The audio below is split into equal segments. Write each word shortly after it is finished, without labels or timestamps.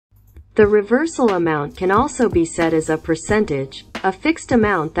The reversal amount can also be set as a percentage, a fixed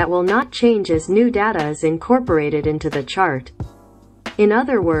amount that will not change as new data is incorporated into the chart. In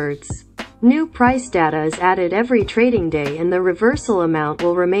other words, new price data is added every trading day and the reversal amount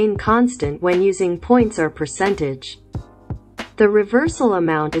will remain constant when using points or percentage. The reversal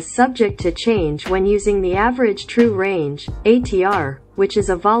amount is subject to change when using the average true range, ATR, which is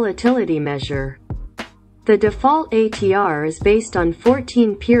a volatility measure. The default ATR is based on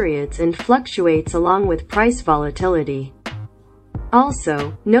 14 periods and fluctuates along with price volatility.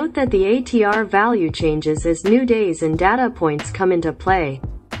 Also, note that the ATR value changes as new days and data points come into play.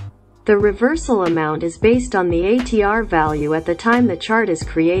 The reversal amount is based on the ATR value at the time the chart is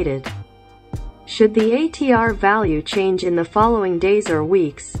created. Should the ATR value change in the following days or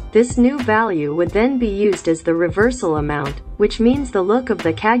weeks, this new value would then be used as the reversal amount, which means the look of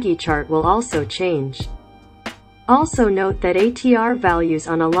the Kagi chart will also change. Also note that ATR values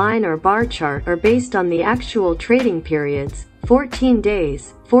on a line or bar chart are based on the actual trading periods, 14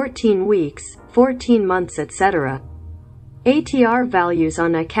 days, 14 weeks, 14 months, etc. ATR values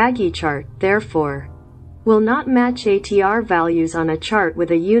on a Kagi chart, therefore, will not match ATR values on a chart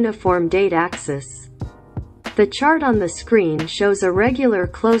with a uniform date axis. The chart on the screen shows a regular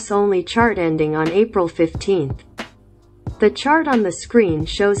close-only chart ending on April 15th. The chart on the screen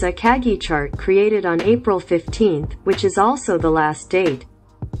shows a Kagi chart created on April 15th, which is also the last date.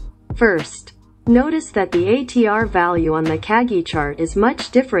 First, notice that the ATR value on the Kagi chart is much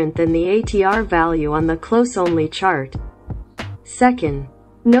different than the ATR value on the close-only chart. Second,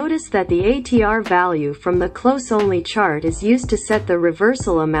 notice that the ATR value from the close-only chart is used to set the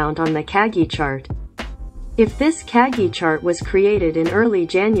reversal amount on the Kagi chart. If this Kagi chart was created in early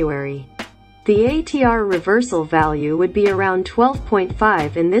January, the ATR reversal value would be around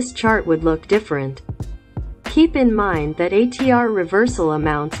 12.5 and this chart would look different. Keep in mind that ATR reversal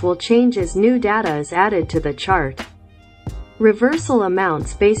amounts will change as new data is added to the chart. Reversal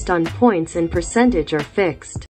amounts based on points and percentage are fixed.